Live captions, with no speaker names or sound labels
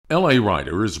LA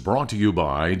Rider is brought to you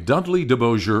by Dudley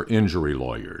DeBosier Injury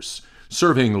Lawyers,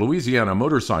 serving Louisiana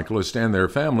motorcyclists and their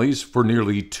families for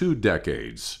nearly 2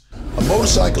 decades. A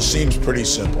motorcycle seems pretty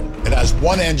simple. It has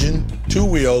one engine, 2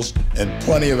 wheels, and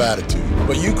plenty of attitude.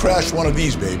 But you crash one of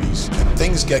these babies, and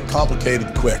things get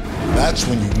complicated quick. That's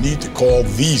when you need to call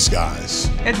these guys.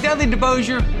 At Dudley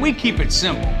DeBosier, we keep it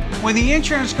simple. When the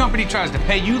insurance company tries to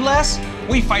pay you less,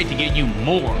 we fight to get you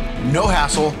more. No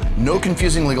hassle, no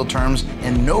confusing legal terms,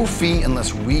 and no fee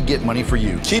unless we get money for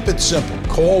you. Keep it simple.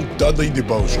 Call Dudley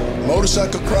DeBosier.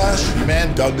 Motorcycle crash,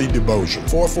 man Dudley DeBosier.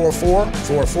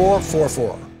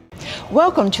 444-4444.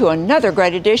 Welcome to another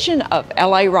great edition of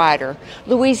LA Rider,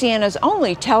 Louisiana's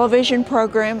only television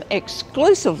program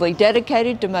exclusively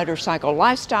dedicated to motorcycle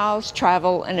lifestyles,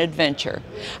 travel, and adventure.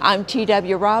 I'm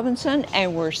T.W. Robinson,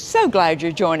 and we're so glad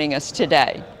you're joining us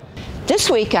today.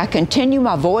 This week, I continue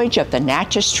my voyage up the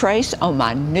Natchez Trace on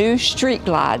my new street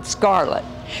glide, Scarlet,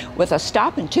 with a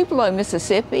stop in Tupelo,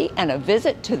 Mississippi, and a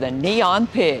visit to the Neon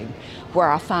Pig,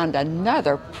 where I find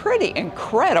another pretty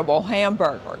incredible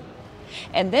hamburger.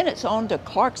 And then it's on to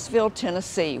Clarksville,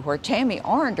 Tennessee, where Tammy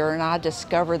Arnder and I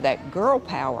discovered that girl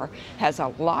power has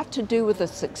a lot to do with the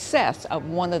success of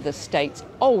one of the state's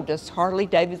oldest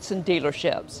Harley-Davidson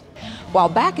dealerships. While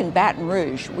back in Baton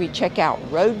Rouge, we check out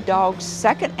Road Dog's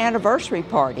 2nd anniversary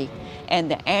party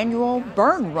and the annual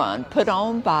burn run put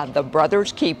on by the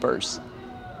Brothers Keepers.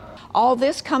 All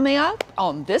this coming up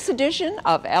on this edition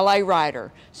of LA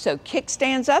Rider. So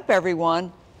kickstands up,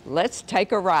 everyone. Let's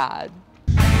take a ride.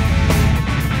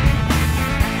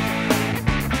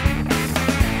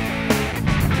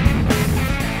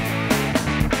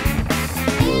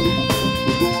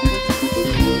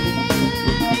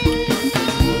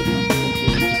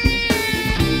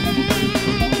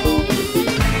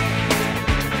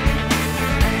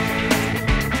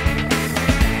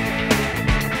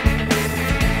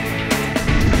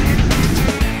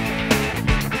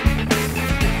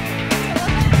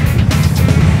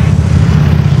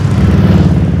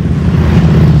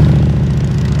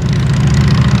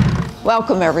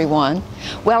 Welcome, everyone.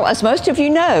 Well, as most of you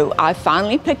know, I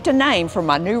finally picked a name for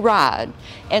my new ride,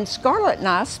 and Scarlett and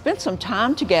I spent some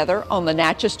time together on the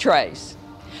Natchez Trace.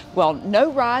 Well, no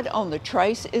ride on the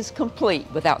Trace is complete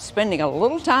without spending a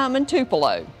little time in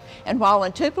Tupelo. And while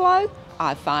in Tupelo,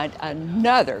 I find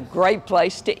another great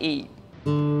place to eat.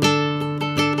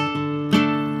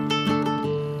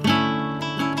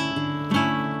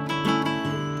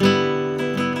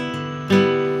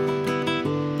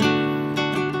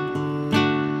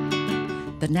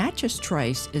 The Natchez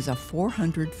Trace is a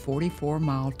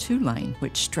 444-mile 2-lane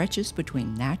which stretches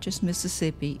between Natchez,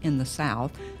 Mississippi in the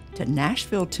south to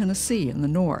Nashville, Tennessee in the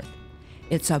north.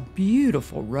 It's a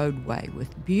beautiful roadway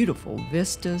with beautiful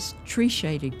vistas,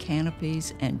 tree-shaded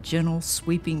canopies, and gentle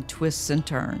sweeping twists and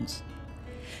turns.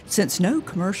 Since no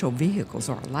commercial vehicles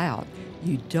are allowed,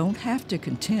 you don't have to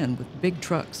contend with big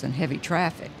trucks and heavy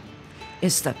traffic.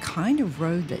 It's the kind of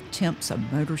road that tempts a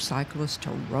motorcyclist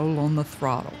to roll on the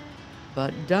throttle.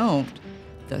 But don't.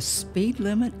 The speed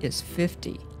limit is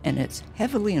 50, and it's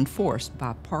heavily enforced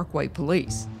by Parkway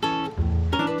police.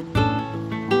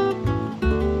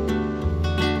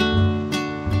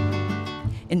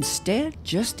 Instead,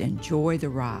 just enjoy the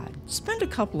ride. Spend a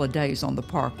couple of days on the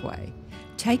Parkway.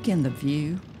 Take in the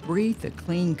view, breathe the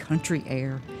clean country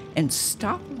air, and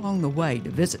stop along the way to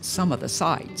visit some of the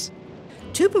sights.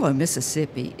 Tupelo,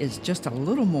 Mississippi is just a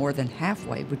little more than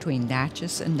halfway between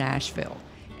Natchez and Nashville,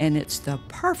 and it's the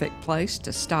perfect place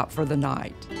to stop for the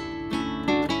night.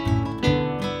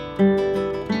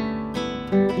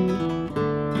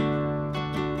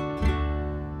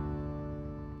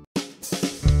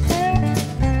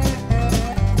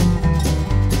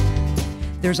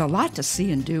 There's a lot to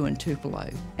see and do in Tupelo,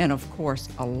 and of course,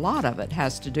 a lot of it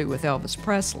has to do with Elvis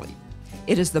Presley.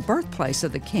 It is the birthplace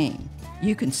of the king.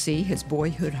 You can see his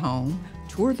boyhood home,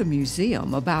 tour the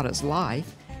museum about his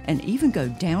life, and even go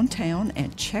downtown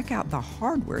and check out the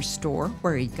hardware store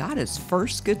where he got his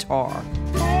first guitar.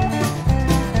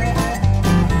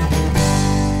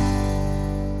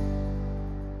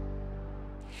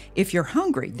 If you're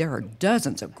hungry, there are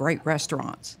dozens of great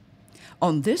restaurants.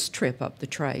 On this trip up the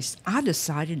Trace, I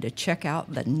decided to check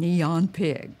out the Neon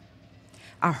Pig.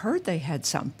 I heard they had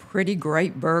some pretty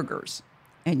great burgers,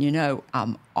 and you know,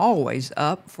 I'm always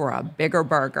up for a bigger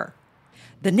burger.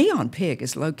 The Neon Pig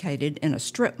is located in a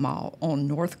strip mall on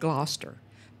North Gloucester,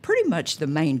 pretty much the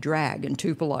main drag in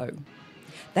Tupelo.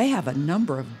 They have a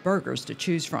number of burgers to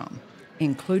choose from,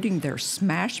 including their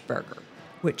Smash Burger,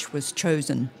 which was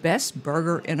chosen Best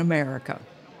Burger in America.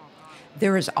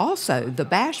 There is also the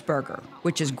Bash Burger,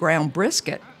 which is ground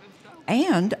brisket,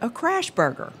 and a Crash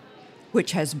Burger.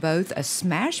 which has both a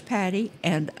smash patty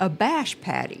and a bash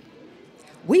patty.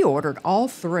 We ordered all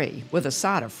three, with a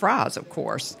side of fries, of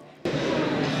course.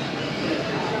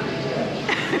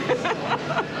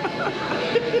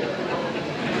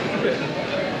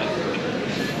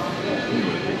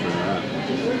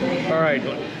 All right,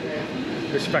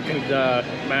 let's see if I can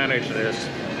manage this.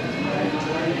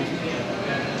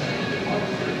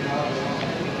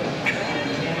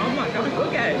 Oh my God,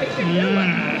 look at it.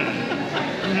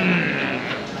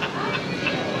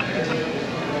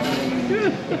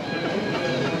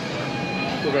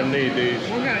 We're gonna need these.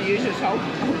 We're going to use this whole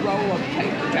roll of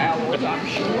paper towels, I'm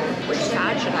sure. Which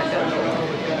side should I go for?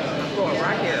 I'm going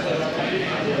right here.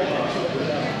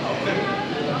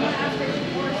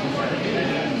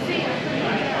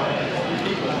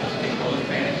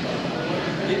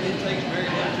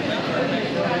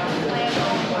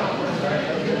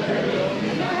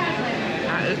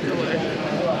 That is delicious.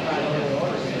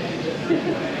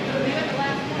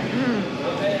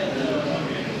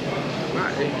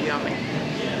 That is yummy.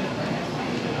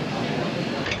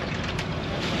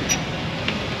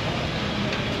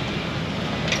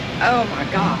 Oh my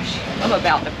gosh, I'm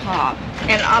about to pop.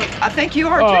 And I think you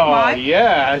are too, Mike. Oh,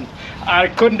 yeah. I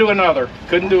couldn't do another.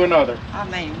 Couldn't do another. I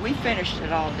mean, we finished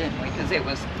it all, didn't we? Because it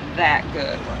was that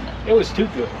good, wasn't it? It was too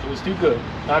good. It was too good.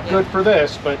 Not good for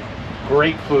this, but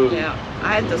great food. Yeah.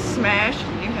 I had the smash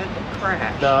and you had the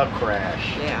crash. The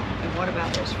crash. Yeah. And what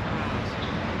about those fries?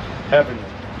 Heavenly.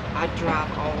 I'd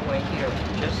drive all the way here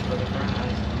just for the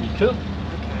fries. Me too. Okay.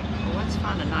 Well, let's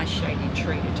find a nice shady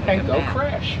tree to take And a go nap.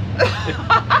 crash.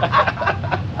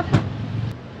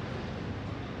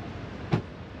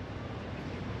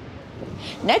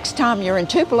 Next time you're in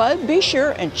Tupelo, be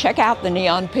sure and check out the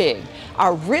Neon Pig. I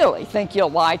really think you'll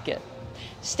like it.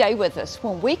 Stay with us.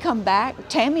 When we come back,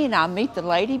 Tammy and I meet the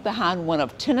lady behind one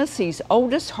of Tennessee's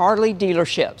oldest Harley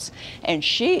dealerships, and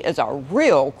she is a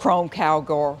real chrome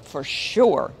cowgirl for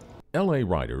sure. LA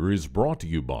Rider is brought to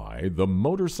you by the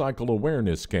Motorcycle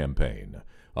Awareness Campaign,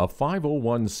 a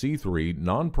 501c3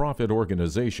 nonprofit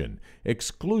organization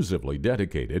exclusively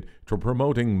dedicated to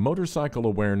promoting motorcycle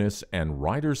awareness and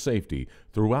rider safety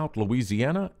throughout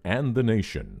Louisiana and the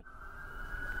nation.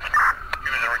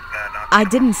 I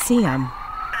didn't see him.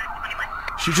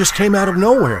 She just came out of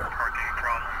nowhere.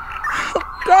 Oh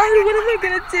God, what am I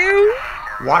gonna do?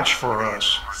 Watch for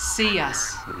us. See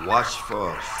us. Watch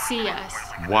for us. See us.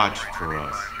 Watch for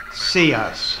us. See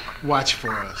us. Watch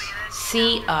for us.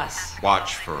 See us.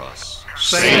 Watch for us.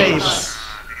 Save us.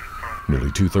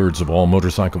 Nearly two-thirds of all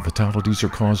motorcycle fatalities are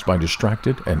caused by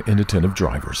distracted and inattentive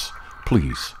drivers.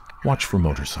 Please, watch for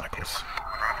motorcycles.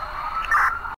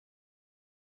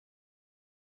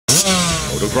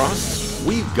 Motocross?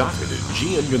 We've got it at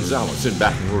G & Gonzalez in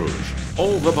Baton Rouge.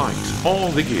 All the bikes, all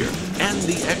the gear, and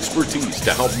the expertise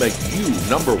to help make you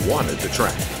number one at the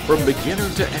track. From beginner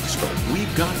to expert,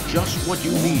 we've got just what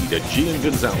you need at G &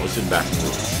 Gonzalez in Baton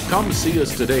Rouge. Come see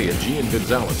us today at G &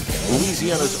 Gonzalez,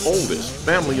 Louisiana's oldest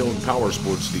family-owned power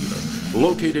sports dealer,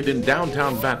 located in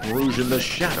downtown Baton Rouge in the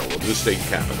shadow of the state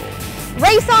capitol.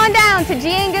 Race on down to G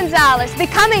 & Gonzalez.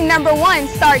 Becoming number one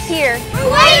starts here.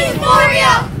 We're waiting for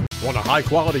you! Want a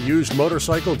high-quality used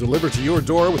motorcycle delivered to your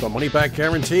door with a money-back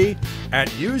guarantee? At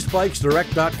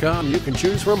usedbikesdirect.com, you can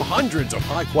choose from hundreds of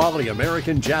high-quality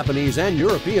American, Japanese, and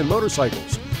European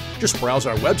motorcycles. Just browse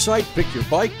our website, pick your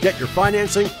bike, get your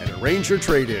financing, and arrange your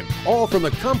trade-in, all from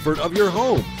the comfort of your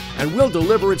home. And we'll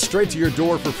deliver it straight to your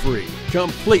door for free,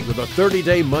 complete with a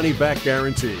 30-day money-back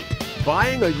guarantee.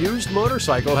 Buying a used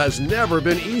motorcycle has never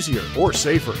been easier or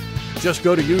safer. Just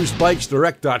go to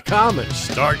usedbikesdirect.com and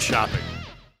start shopping.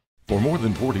 For more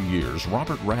than 40 years,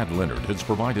 Robert Rad Leonard has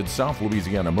provided South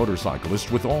Louisiana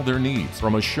motorcyclists with all their needs,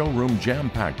 from a showroom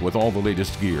jam-packed with all the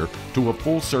latest gear to a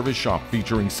full-service shop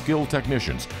featuring skilled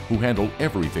technicians who handle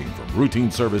everything from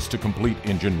routine service to complete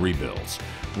engine rebuilds.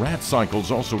 Rad Cycles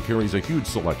also carries a huge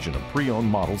selection of pre-owned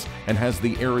models and has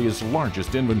the area's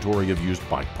largest inventory of used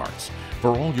bike parts.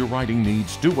 For all your riding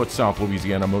needs, do what South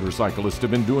Louisiana motorcyclists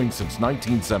have been doing since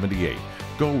 1978.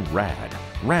 Go Rad.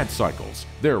 Rad Cycles.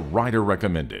 They're rider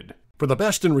recommended. For the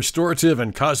best in restorative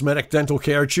and cosmetic dental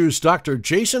care, choose Dr.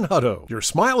 Jason Hutto. Your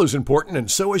smile is important, and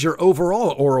so is your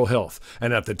overall oral health.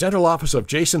 And at the dental office of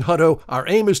Jason Hutto, our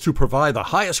aim is to provide the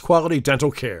highest quality dental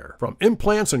care. From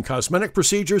implants and cosmetic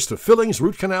procedures to fillings,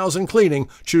 root canals, and cleaning,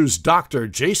 choose Dr.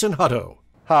 Jason Hutto.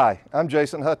 Hi, I'm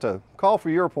Jason Hutto. Call for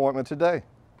your appointment today.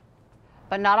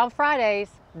 But not on Fridays.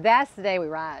 That's the day we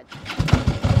ride.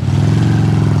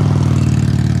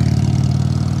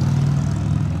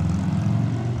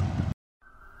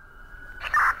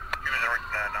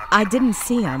 I didn't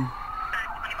see him.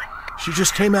 She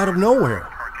just came out of nowhere.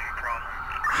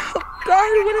 Oh God,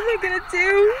 God, what am I gonna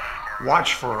do?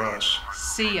 Watch for us.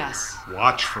 See us.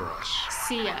 Watch for us.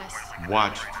 See us.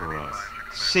 Watch for us.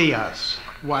 See us.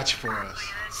 Watch for us.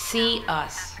 See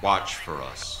us. Watch for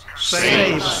us.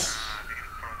 Save us.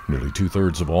 Nearly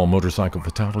 2/3 of all motorcycle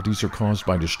fatalities are caused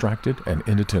by distracted and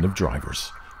inattentive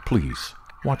drivers. Please,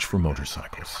 watch for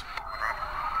motorcycles.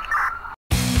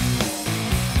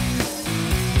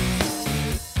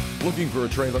 Looking for a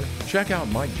trailer? Check out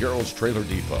Mike Gerald's Trailer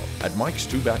Depot. At Mike's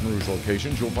 2 Baton Rouge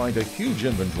locations, you'll find a huge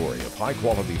inventory of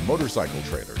high-quality motorcycle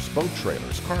trailers, boat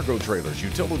trailers, cargo trailers,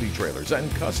 utility trailers,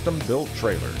 and custom-built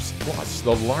trailers. Plus,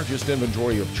 the largest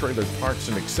inventory of trailer parts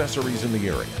and accessories in the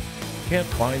area. Can't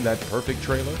find that perfect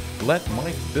trailer? Let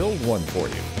Mike build one for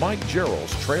you. Mike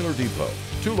Gerald's Trailer Depot.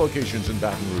 2 locations in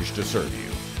Baton Rouge to serve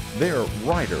you. They're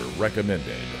Rider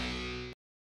recommended.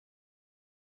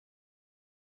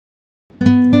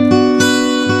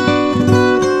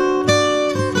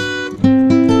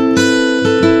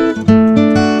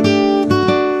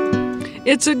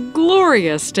 It's a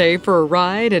glorious day for a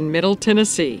ride in Middle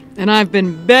Tennessee, and I've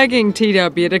been begging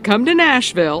TW to come to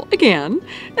Nashville again.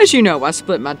 As you know, I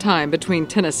split my time between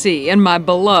Tennessee and my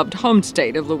beloved home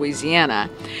state of Louisiana.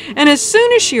 And as soon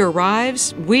as she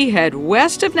arrives, we head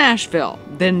west of Nashville,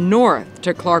 then north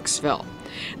to Clarksville.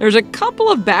 There's a couple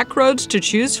of back roads to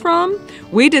choose from.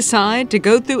 We decide to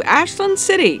go through Ashland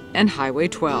City and Highway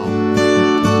 12.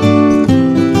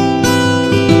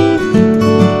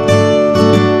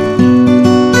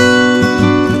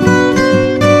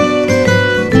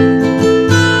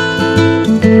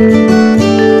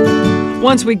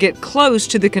 Once we get close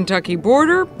to the Kentucky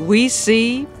border, we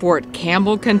see Fort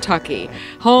Campbell, Kentucky,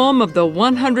 home of the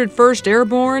 101st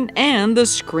Airborne and the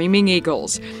Screaming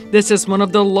Eagles. This is one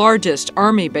of the largest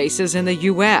Army bases in the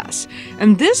U.S.,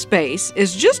 and this base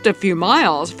is just a few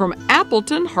miles from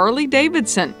Appleton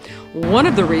Harley-Davidson, one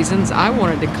of the reasons I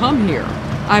wanted to come here.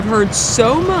 I've heard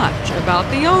so much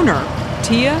about the owner,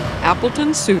 Tia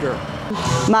Appleton Suter.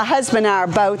 My husband and I are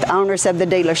both owners of the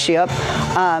dealership.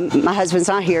 My husband's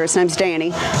not here, his name's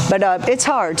Danny, but it's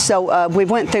hard. So we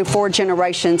went through 4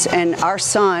 generations, and our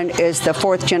son is the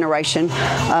 4th generation.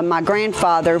 My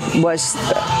grandfather was,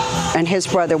 and his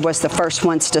brother was the first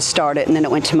ones to start it, and then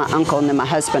it went to my uncle and then my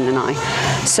husband and I.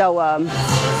 So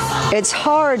it's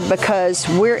hard because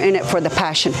we're in it for the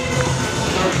passion.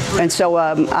 And so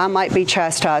I might be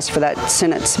chastised for that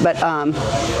sentence, but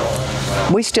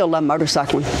we still love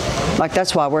motorcycling. Like,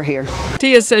 that's why we're here.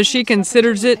 Tia says she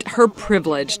considers it her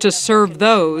privilege to serve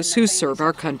those who serve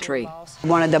our country.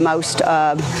 One of the most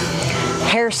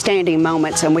hair-standing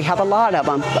moments, and we have a lot of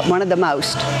them, but one of the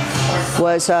most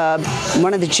was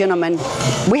one of the gentlemen.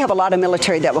 We have a lot of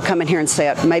military that will come in here and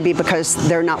sit, maybe because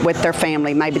they're not with their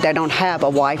family, maybe they don't have a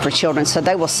wife or children, so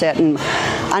they will sit. And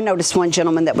I noticed one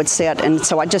gentleman that would sit, and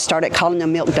so I just started calling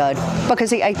him Milk Dud because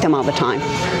he ate them all the time.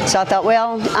 So I thought,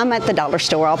 well, I'm at the dollar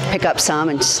store, I'll pick up some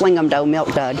and sling them to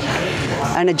Milk Dud.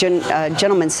 And a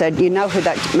gentleman said, you know who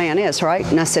that man is, right?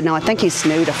 And I said, no, I think he's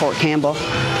new to Fort Campbell.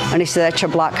 And he said, that's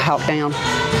your Black Hawk Down.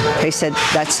 He said,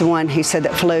 that's the one, he said,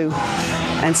 that flew.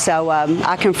 And so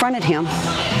I confronted him,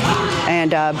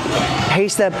 and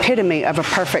he's the epitome of a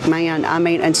perfect man. I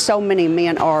mean, and so many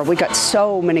men are. We got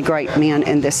so many great men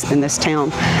in this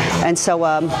town. And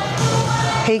so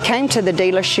he came to the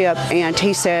dealership, and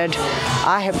he said,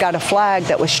 I have got a flag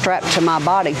that was strapped to my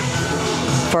body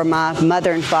for my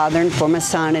mother and father and for my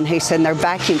son. And he said, they're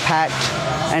vacuum packed,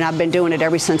 and I've been doing it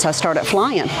ever since I started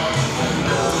flying.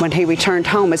 When he returned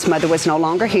home, his mother was no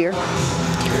longer here.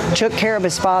 Took care of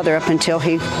his father up until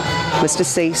he was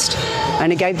deceased,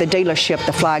 and he gave the dealership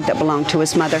the flag that belonged to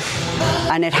his mother,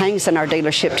 and it hangs in our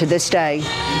dealership to this day.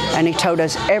 And he told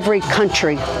us every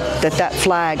country that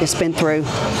flag has been through,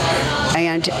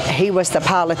 and he was the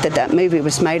pilot that movie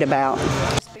was made about.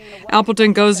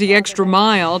 Appleton goes the extra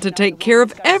mile to take care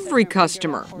of every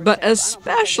customer, but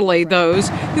especially those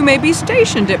who may be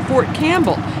stationed at Fort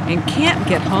Campbell and can't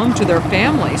get home to their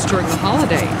families during the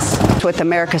holidays. With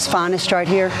America's finest right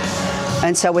here.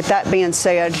 And so with that being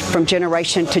said, from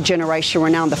generation to generation, we're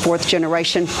now in the 4th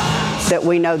generation that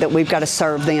we know that we've got to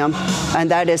serve them.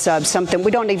 And that is something, we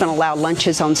don't even allow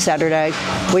lunches on Saturday.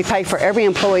 We pay for every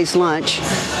employee's lunch,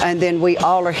 and then we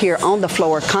all are here on the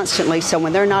floor constantly. So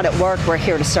when they're not at work, we're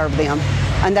here to serve them.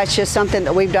 And that's just something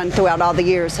that we've done throughout all the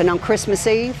years. And on Christmas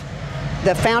Eve,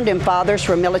 the founding fathers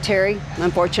were military.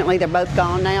 Unfortunately, they're both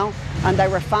gone now, and they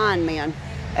were fine men.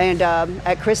 And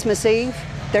at Christmas Eve,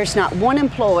 there's not one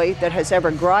employee that has ever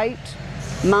griped,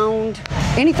 moaned,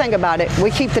 anything about it.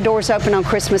 We keep the doors open on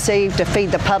Christmas Eve to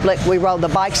feed the public. We roll the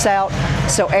bikes out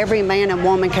so every man and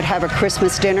woman could have a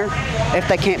Christmas dinner if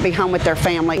they can't be home with their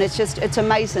family. And it's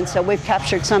amazing. So we've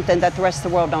captured something that the rest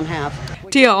of the world don't have.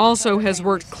 Tia also has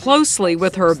worked closely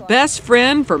with her best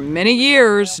friend for many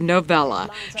years, Novella.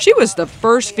 She was the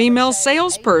first female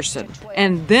salesperson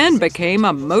and then became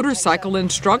a motorcycle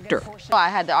instructor. I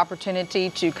had the opportunity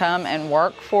to come and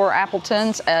work for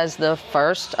Appleton's as the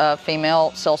first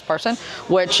female salesperson,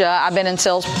 which I've been in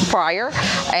sales prior,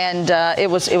 and it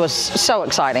was so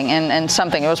exciting and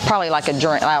something. It was probably like a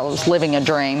dream. I was living a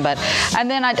dream, and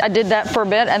then I did that for a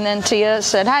bit, and then Tia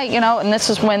said, hey, you know, and this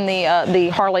is when the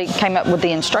Harley came up with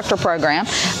the instructor program,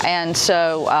 and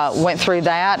so went through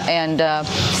that, and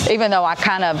even though I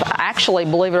kind of actually,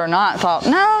 believe it or not, thought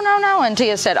no, and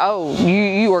Tia said, oh,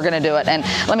 you were going to do it, and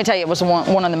let me tell you, it was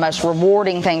one of the most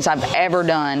rewarding things I've ever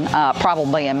done,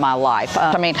 probably in my life.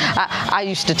 I mean, I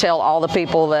used to tell all the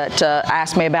people that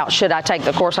asked me about should I take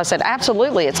the course, I said,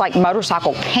 absolutely. It's like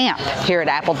motorcycle camp here at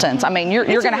Appleton's. I mean, you're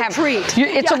going to have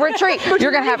it's a retreat.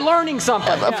 You're going to have learning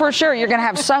something for sure. You're going to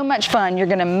have so much fun. You're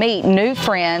going to meet new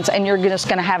friends, and you're just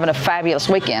going to have a fabulous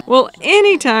weekend. Well,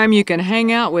 anytime you can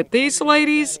hang out with these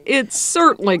ladies, it's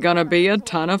certainly going to be a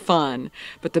ton of fun.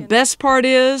 But the best part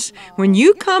is, when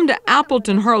you come to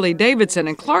Appleton Harley-Davidson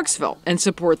in Clarksville and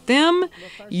support them,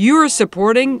 you're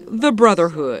supporting the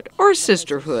brotherhood or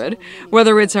sisterhood,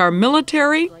 whether it's our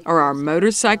military or our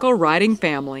motorcycle riding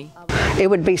family. It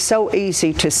would be so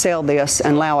easy to sell this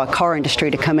and allow a car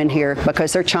industry to come in here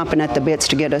because they're chomping at the bits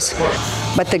to get us.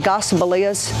 But the gospel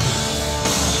is,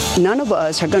 none of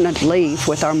us are going to leave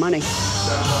with our money.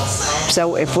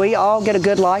 So if we all get a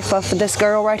good life off of this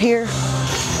girl right here,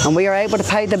 and we are able to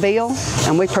pay the bill,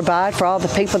 and we provide for all the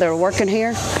people that are working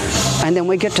here, and then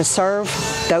we get to serve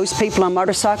those people on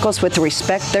motorcycles with the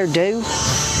respect they're due,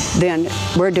 then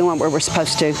we're doing what we're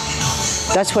supposed to.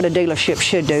 That's what a dealership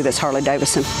should do, this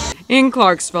Harley-Davidson. In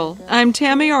Clarksville, I'm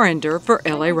Tammy Arender for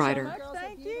LA Rider.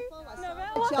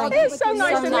 It's so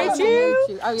nice to meet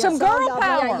you. Some girl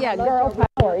power. Yeah, girl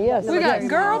power, yes. We got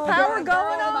girl power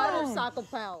going on. Motorcycle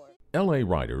power. LA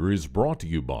Rider is brought to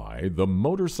you by the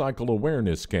Motorcycle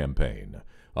Awareness Campaign,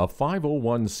 a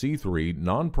 501c3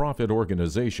 nonprofit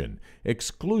organization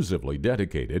exclusively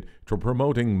dedicated to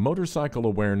promoting motorcycle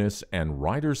awareness and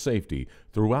rider safety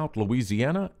throughout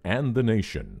Louisiana and the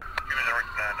nation.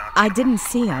 I didn't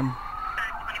see him.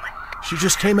 She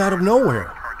just came out of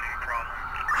nowhere.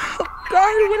 Oh,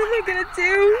 God, what are they going to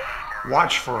do?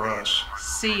 Watch for us.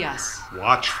 See us.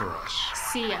 Watch for us.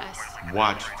 See us.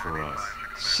 Watch for us.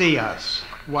 See us.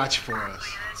 Watch for us.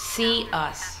 See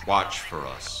us. Watch for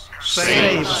us.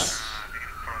 Save us.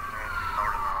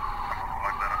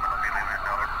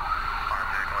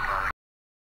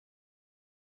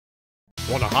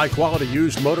 Want a high-quality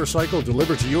used motorcycle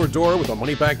delivered to your door with a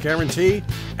money-back guarantee?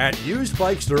 At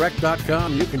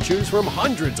usedbikesdirect.com, you can choose from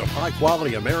hundreds of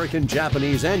high-quality American,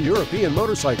 Japanese, and European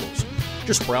motorcycles.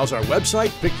 Just browse our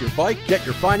website, pick your bike, get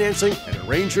your financing, and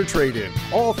arrange your trade-in,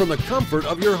 all from the comfort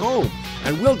of your home.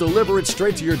 And we'll deliver it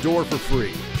straight to your door for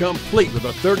free, complete with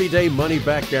a 30-day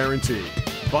money-back guarantee.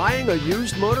 Buying a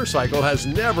used motorcycle has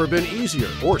never been easier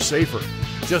or safer.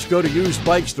 Just go to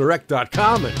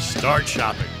usedbikesdirect.com and start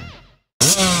shopping.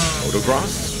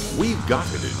 Motocross? We've got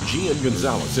it at G &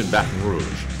 Gonzalez in Baton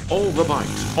Rouge. All the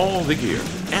bikes, all the gear,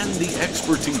 and the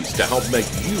expertise to help make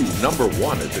you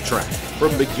 #1 at the track.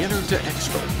 From beginner to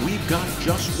expert, we've got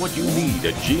just what you need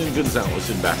at G & Gonzalez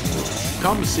in Baton Rouge.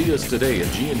 Come see us today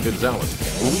at G &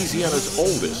 Gonzalez, Louisiana's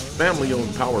oldest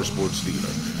family-owned power sports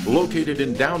dealer, located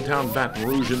in downtown Baton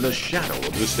Rouge in the shadow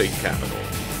of the state capitol.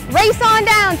 Race on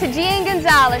down to G &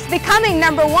 Gonzalez. Becoming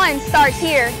 #1 starts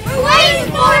here. We're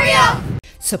waiting for you!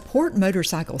 Support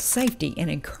motorcycle safety and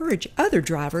encourage other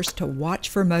drivers to watch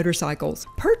for motorcycles.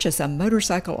 Purchase a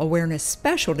motorcycle awareness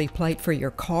specialty plate for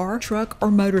your car, truck, or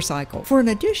motorcycle. For an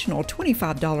additional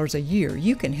 $25 a year,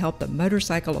 you can help the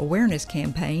Motorcycle Awareness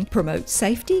Campaign promote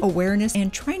safety, awareness,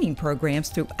 and training programs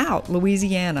throughout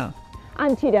Louisiana.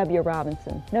 I'm T.W.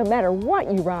 Robinson. No matter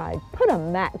what you ride, put a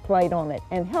MAC plate on it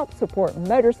and help support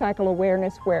motorcycle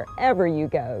awareness wherever you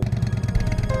go.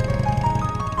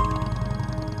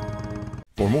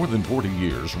 For more than 40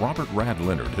 years, Robert Rad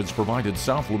Leonard has provided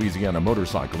South Louisiana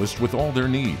motorcyclists with all their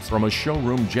needs, from a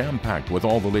showroom jam-packed with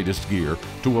all the latest gear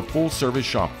to a full-service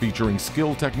shop featuring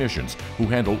skilled technicians who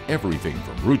handle everything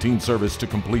from routine service to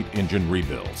complete engine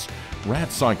rebuilds.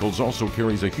 Rad Cycles also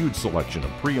carries a huge selection of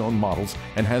pre-owned models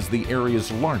and has the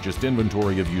area's largest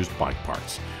inventory of used bike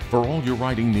parts. For all your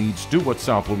riding needs, do what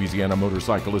South Louisiana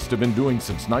motorcyclists have been doing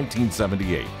since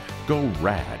 1978. Go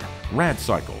Rad. Rad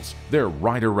Cycles. They're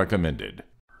rider recommended.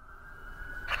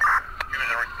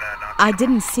 I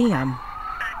didn't see him.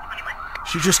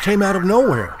 She just came out of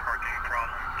nowhere.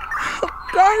 Oh,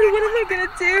 God, what are they going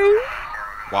to do?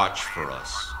 Watch for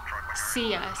us.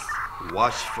 See us.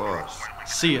 Watch for us.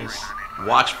 See us.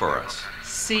 Watch for us.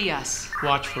 See us.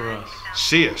 Watch for us.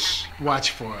 See us.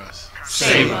 Watch for us.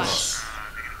 Save us.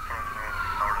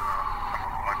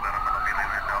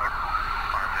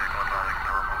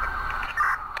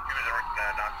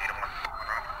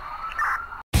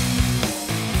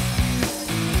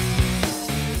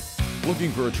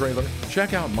 Looking for a trailer?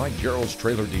 Check out Mike Gerald's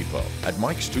Trailer Depot. At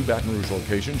Mike's 2 Baton Rouge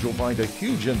locations, you'll find a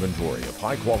huge inventory of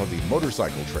high-quality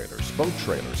motorcycle trailers, boat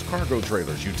trailers, cargo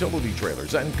trailers, utility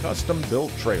trailers, and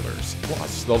custom-built trailers.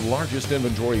 Plus, the largest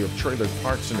inventory of trailer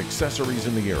parts and accessories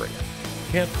in the area.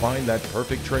 Can't find that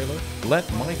perfect trailer?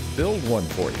 Let Mike build one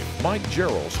for you. Mike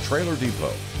Gerald's Trailer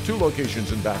Depot. 2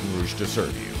 locations in Baton Rouge to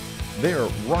serve you. They're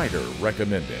rider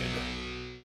recommended.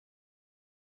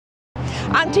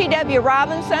 I'm T.W.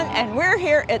 Robinson, and we're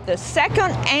here at the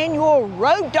 2nd annual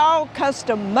Road Dog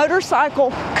Custom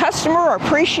Motorcycle Customer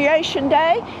Appreciation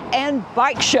Day and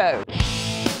Bike Show.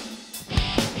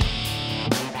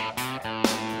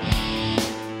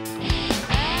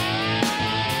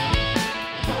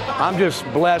 I'm just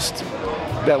blessed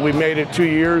that we made it 2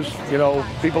 years. You know,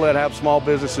 people that have small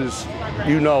businesses,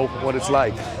 you know what it's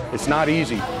like. It's not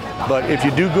easy, but if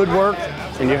you do good work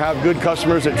and you have good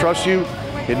customers that trust you,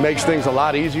 it makes things a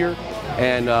lot easier.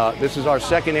 And this is our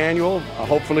 2nd annual.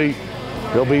 Hopefully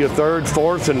there'll be a 3rd,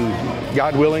 4th, and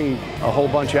God willing, a whole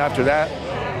bunch after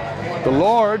that. The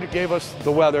Lord gave us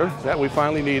the weather that we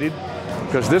finally needed,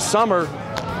 because this summer,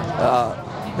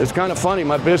 it's kind of funny,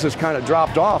 my business kind of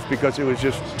dropped off because it was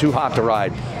just too hot to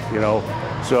ride, you know.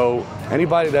 So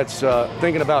anybody that's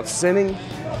thinking about sinning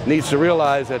needs to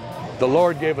realize that the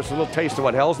Lord gave us a little taste of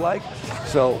what hell's like.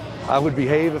 So I would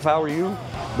behave if I were you.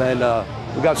 And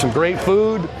we got some great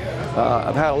food.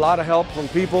 I've had a lot of help from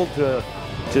people to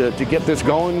get this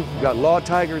going. We've got Law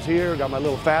Tigers here. Got my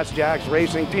little Fast Jacks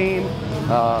racing team.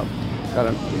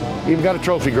 Even got a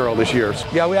trophy girl this year.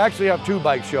 Yeah, we actually have 2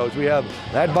 bike shows. We have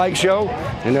that bike show,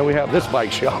 and then we have this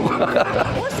bike show.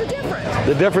 What's the difference?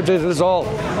 The difference is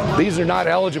these are not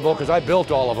eligible because I built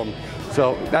all of them.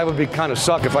 So that would be kind of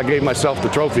suck if I gave myself the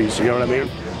trophies, you know what I mean?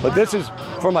 But this is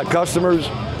for my customers,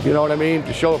 you know what I mean,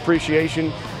 to show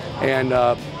appreciation. And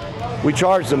we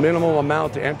charge the minimum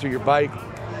amount to enter your bike.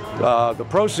 The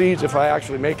proceeds, if I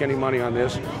actually make any money on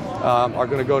this, are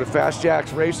going to go to Fast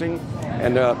Jacks Racing,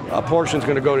 and a portion is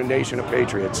going to go to Nation of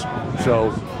Patriots.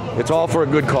 So it's all for a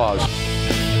good cause.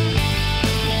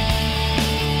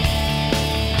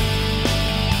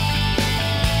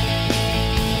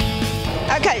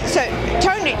 Okay, so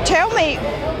Tony, tell me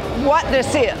what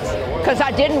this is, because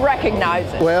I didn't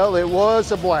recognize it. Well, it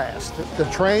was a blast to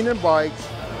train in bikes,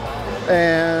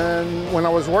 and when I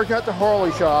was working at the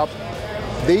Harley shop,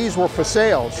 these were for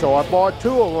sale, so I bought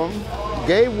 2 of them,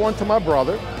 gave one to my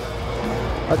brother.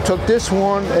 I took this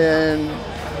one and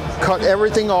cut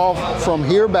everything off from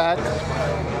here back,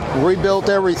 rebuilt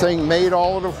everything, made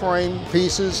all of the frame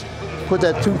pieces, put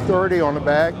that 230 on the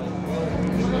back.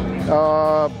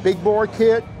 Big bore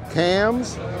kit,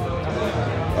 cams,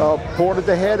 ported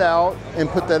the head out and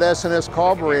put that S&S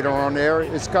carburetor on there.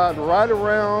 It's got right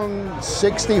around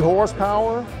 60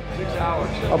 horsepower,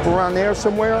 up around there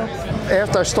somewhere.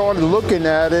 After I started looking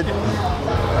at it,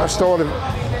 I started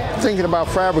thinking about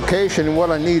fabrication and what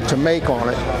I need to make on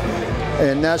it.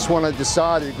 And that's when I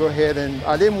decided to go ahead, and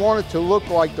I didn't want it to look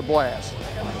like the Blast.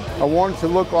 I wanted it to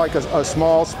look like a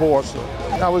small Sportster.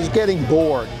 I was getting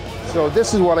bored. So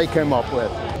this is what I came up with.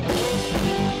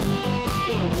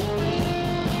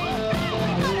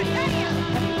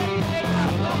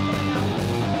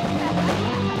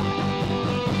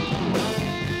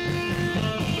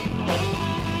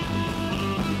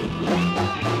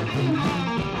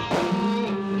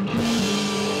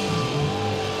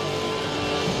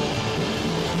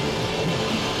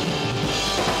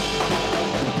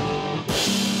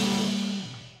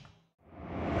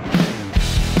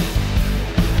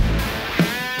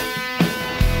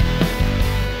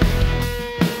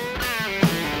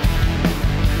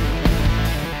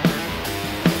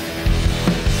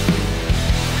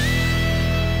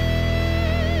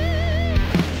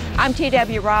 I'm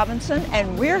T.W. Robinson,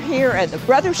 and we're here at the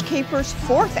Brothers Keepers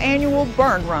 4th Annual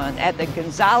Burn Run at the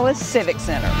Gonzales Civic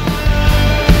Center.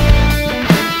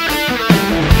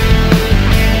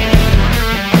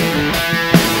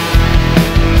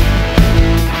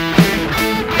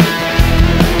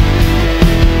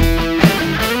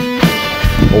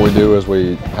 What we do is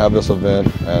we have this event,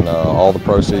 and all the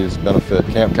proceeds benefit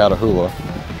Camp Catahoula,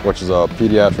 which is a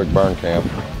pediatric burn camp.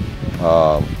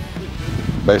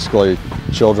 Basically,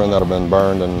 children that have been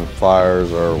burned in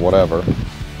fires or whatever,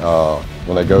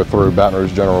 when they go through Baton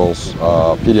Rouge General's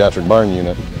pediatric burn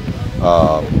unit,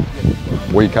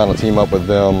 we kind of team up with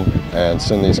them and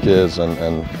send these kids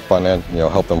and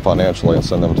help them financially and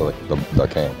send them to the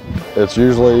camp. It's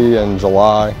usually in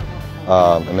July,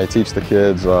 and they teach the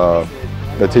kids,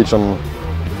 they teach them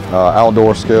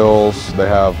outdoor skills. They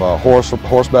have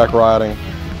horseback riding.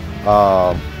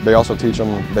 They also teach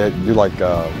them, they do like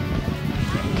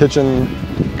kitchen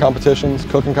competitions,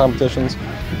 cooking competitions,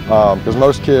 because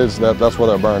most kids, that's where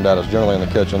they're burned at, is generally in the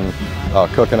kitchen,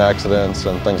 cooking accidents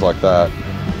and things like that.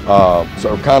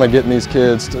 So kind of getting these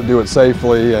kids to do it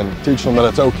safely and teach them that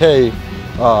it's okay,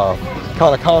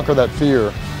 kind of conquer that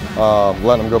fear,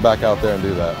 letting them go back out there and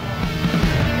do that.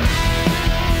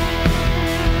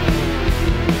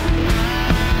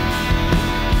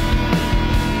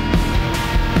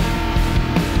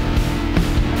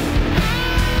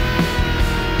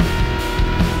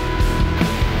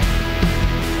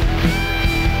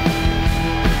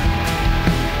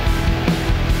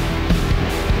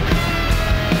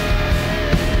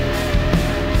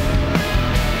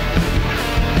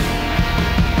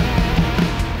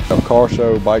 Car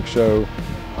show, bike show,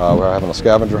 we're having a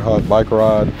scavenger hunt, bike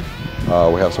ride,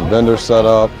 we have some vendors set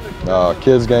up,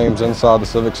 kids games inside the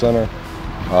Civic Center,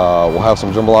 we'll have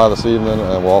some jambalaya this evening,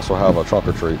 and we'll also have a trunk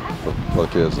or treat for the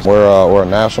kids. We're a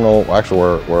national,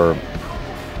 actually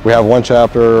we have one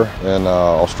chapter in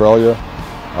Australia,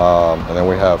 and then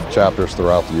we have chapters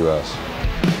throughout the U.S.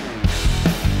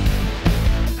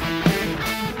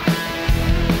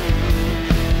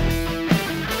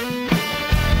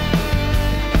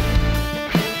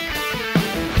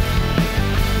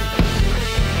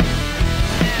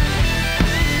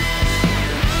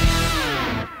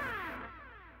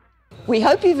 We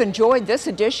hope you've enjoyed this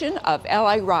edition of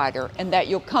LA Rider and that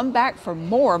you'll come back for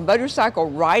more motorcycle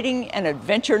riding and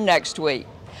adventure next week.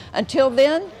 Until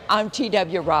then, I'm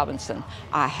T.W. Robinson.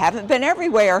 I haven't been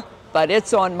everywhere, but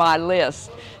it's on my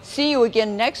list. See you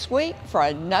again next week for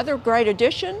another great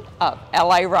edition of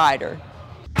LA Rider.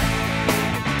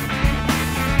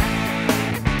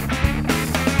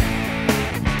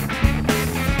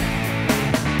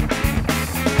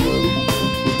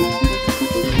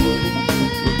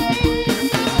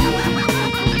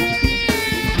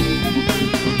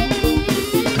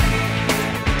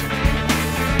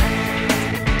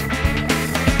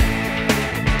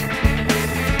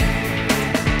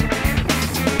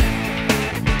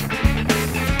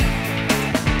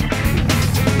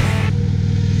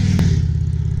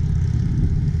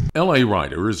 LA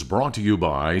Rider is brought to you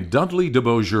by Dudley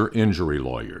DeBosier Injury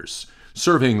Lawyers,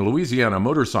 serving Louisiana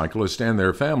motorcyclists and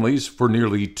their families for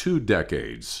nearly 2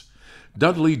 decades.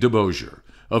 Dudley DeBosier,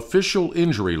 official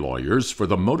injury lawyers for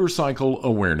the Motorcycle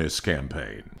Awareness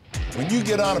Campaign. When you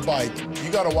get on a bike,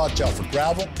 you got to watch out for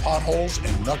gravel, potholes,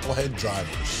 and knucklehead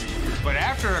drivers. But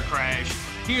after a crash,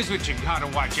 here's what you got to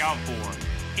watch out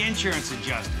for. Insurance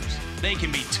adjusters. They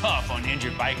can be tough on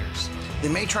injured bikers. They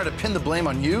may try to pin the blame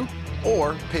on you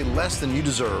or pay less than you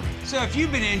deserve. So if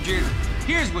you've been injured,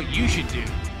 here's what you should do.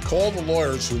 Call the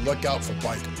lawyers who look out for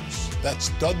bikers. That's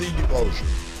Dudley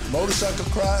DeBosier. Motorcycle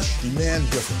crash? Demand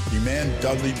different. Demand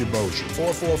Dudley DeBosier.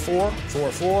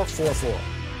 444-4444.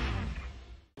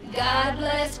 God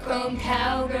bless chrome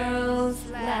cowgirls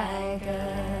like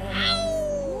us.